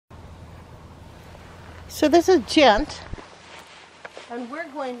So this is Gent, and we're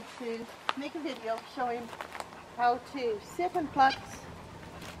going to make a video showing how to sit and flex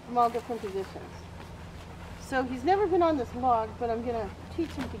from all different positions. So he's never been on this log, but I'm going to teach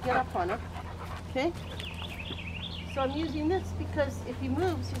him to get up on it. Okay? So I'm using this because if he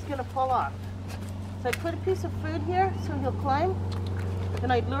moves, he's going to fall off. So I put a piece of food here so he'll climb.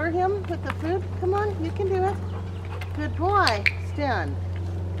 Then I lure him with the food. Come on, you can do it. Good boy. Stand.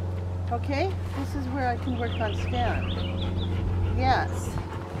 Okay, this is where I can work on stand. Yes,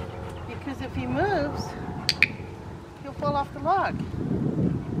 because if he moves, he'll fall off the log.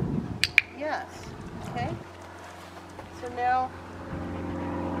 Yes, okay. So now,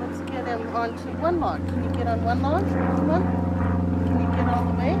 let's get him onto one log. Can you get on one log? Come on. Can you get all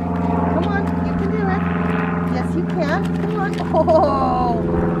the way? Come on, you can do it. Yes, you can. Come on. Oh,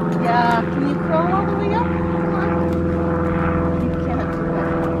 yeah. Can you crawl all the way up? Come on.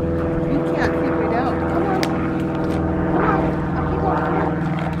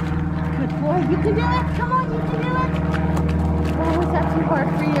 You can do it. Come on, you can do it. Oh, was that too hard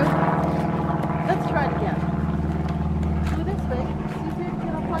for you? Let's try it again. Do this way. See if you can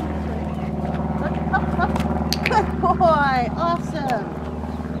get up on this way. Look, up, up. Good boy. Awesome.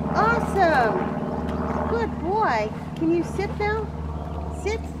 Awesome. Good boy. Can you sit now?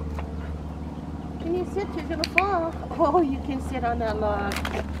 Sit. Can you sit? You're going to fall. Oh, you can sit on that log.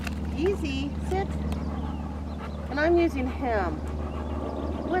 Easy. Sit. And I'm using him.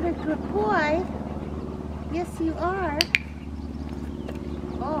 What a good boy. Yes, you are.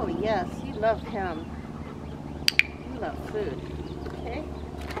 Oh, yes, you love him. You love food. Okay?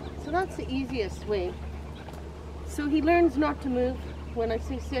 So that's the easiest way. So he learns not to move. When I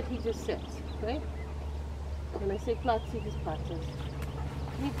say sit, he just sits. Right? When I say flex, he just flexes.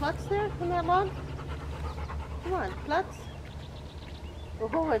 Can you flex there on that log? Come on, flex.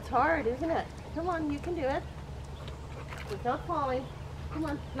 Oh, it's hard, isn't it? Come on, you can do it. Without falling. Come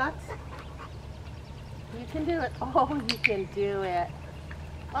on, flex. You can do it. Oh, you can do it.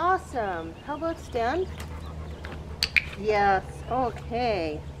 Awesome. How about stand? Yes.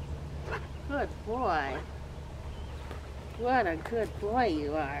 Okay. Good boy. What a good boy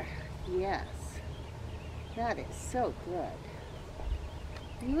you are. Yes. That is so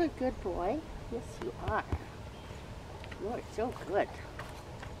good. You a good boy? Yes, you are. You are so good.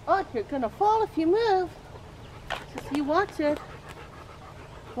 Oh, you're going to fall if you move. Just you watch it.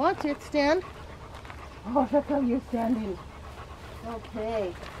 Watch it, stand. Oh, look how you're standing.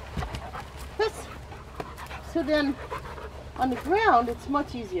 Okay. So then, on the ground, it's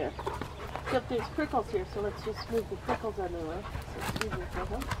much easier. Except there's prickles here, so let's just move the prickles out of the way. So it's easier for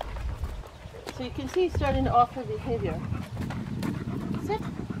him. So you can see he's starting to offer behavior. Sit.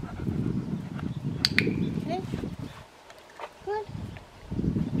 Okay. Good.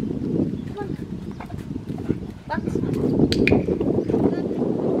 Come on. Flex.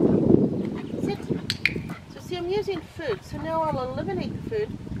 I'm using food, so now I'll eliminate the food.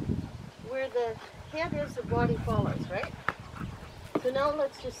 Where the head is, the body follows, right? So now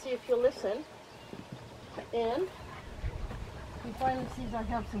let's just see if you'll listen. And he finally sees I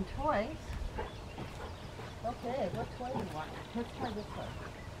have some toys. Okay, what toy do you want? Let's try this one.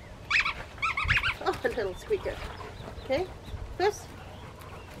 Oh, a little squeaker. Okay, this.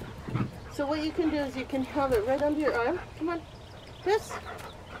 So what you can do is you can have it right under your arm. Come on. This.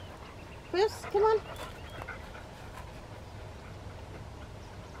 Come on.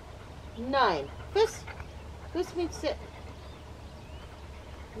 9. This means sit.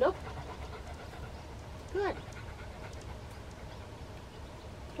 Nope. Good.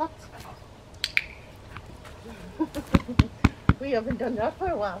 Flex. We haven't done that for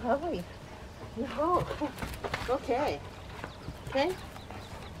a while, have we? No. Okay. Okay.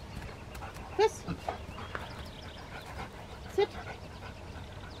 This. Sit.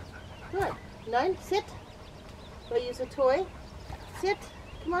 Good. 9. Sit. Do I use a toy? Sit.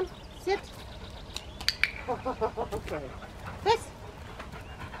 Come on. Sit. Okay. This.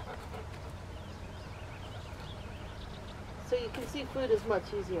 So you can see food is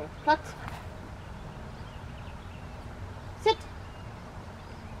much easier. Flex. Sit.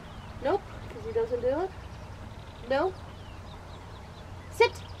 Nope, because he doesn't do it. No.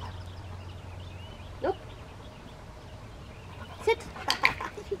 Sit. Nope. Sit.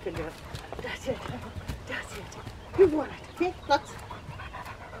 You can do it. That's it. That's it. You want it. Okay, flex.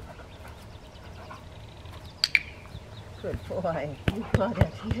 Good boy. You got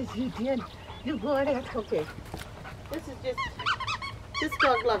it. Yes, you did. You got it. Okay. This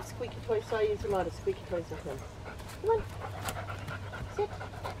dog loves squeaky toys, so I use a lot of squeaky toys with him. Come on. Sit.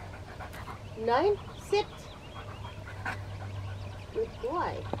 9. Sit. Good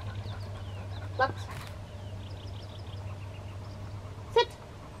boy. Flex.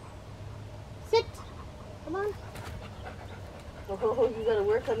 You gotta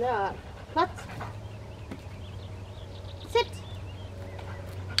work on that. Let's sit.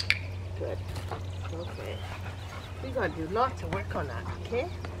 Good. Okay. We gotta do lots of work on that, okay?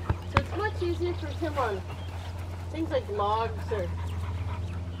 So it's much easier for him on things like logs or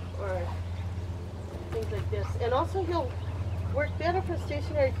things like this. And also he'll work better for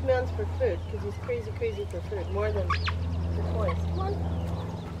stationary commands for food because he's crazy for food, more than the toys. Come on.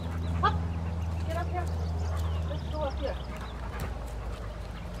 Up. Get up here. Let's go up here.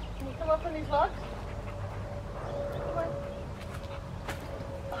 Can you come up on these logs? Come on.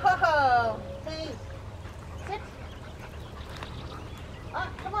 Oh, please. Sit. Ah,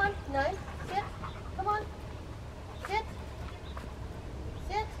 come on. Nice. Sit. Come on. Sit.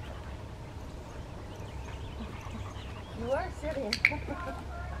 Sit. You are sitting.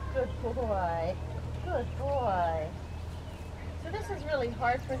 Good boy. Good boy. So this is really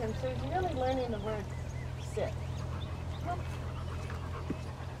hard for him, so he's really learning the word sit. Come.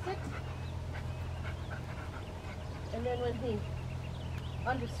 Sit. And then when he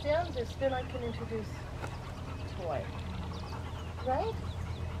understands this, then I can introduce toy. Right?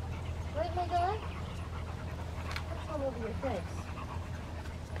 Right, my guy? That's all over your face.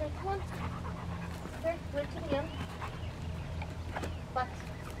 Okay, come on. Okay, right to the end. Butt.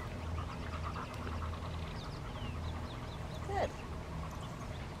 Good.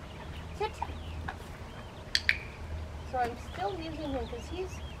 Sit. So I'm still using him because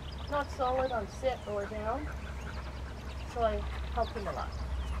he's not solid on sit or down. So I help him a lot.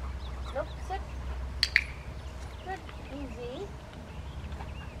 Nope, sit. Good. Easy.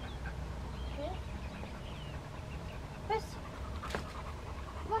 Okay. Push.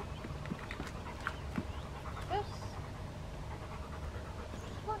 Come on. Push.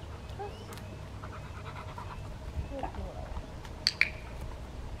 Come on. Push. Good boy.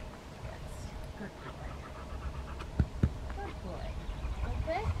 Yes. Good boy. Good boy.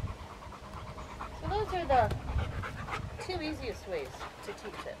 Okay? So those are the two easiest ways to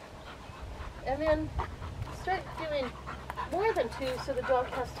teach it. And then start doing more than two so the dog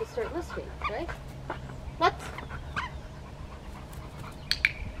has to start listening, right? Let's.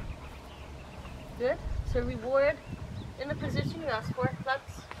 Good. So reward in the position you asked for.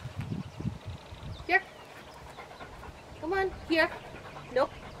 Let's. Here. Come on. Here.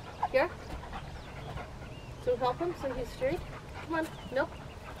 Nope. Here. So help him so he's straight. Come on. Nope.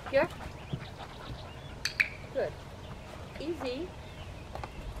 Here. Good. Easy.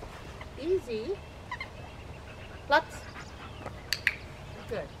 Easy. Let's.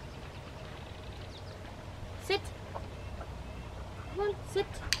 Good. Sit. Come on, sit.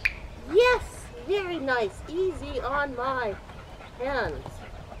 Yes! Very nice. Easy on my hands.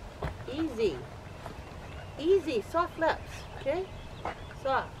 Easy. Easy. Soft lips. Okay?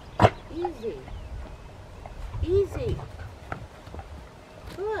 Soft. Easy. Easy.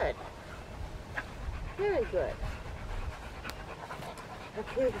 Good. Very good.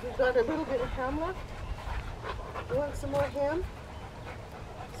 Okay, we've got a little bit of ham left. You want some more ham?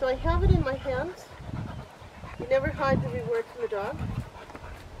 So I have it in my hands. You never hide the reward from the dog.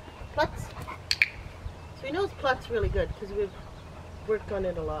 Plutz. So he knows Plutz really good because we've worked on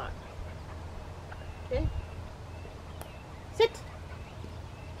it a lot. Okay? Sit.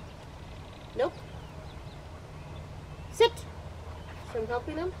 Nope. Sit. So I'm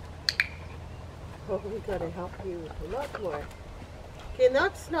helping him. Oh, we gotta help you a lot more. Okay, and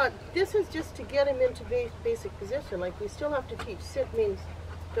that's not, this is just to get him into basic position. Like we still have to teach sit means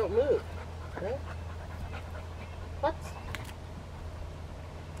don't move, right? Plutz.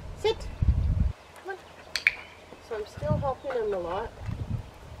 Sit. Come on. So I'm still helping him a lot.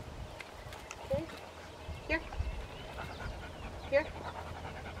 Okay. Here. Here.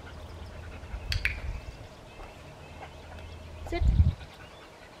 Sit.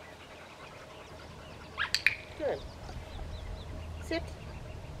 Good. Sit.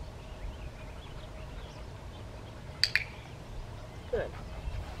 Good.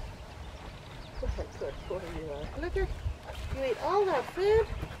 Good boy you are. Look at, you ate all that food.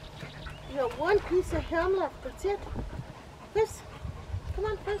 You got one piece of ham left. That's it. Puss. Come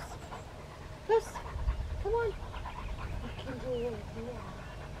on, Puss. Puss. Come on. You can do it now.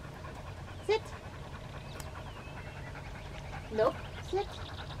 Sit. Nope. Sit.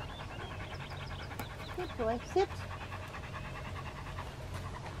 Good boy. Sit.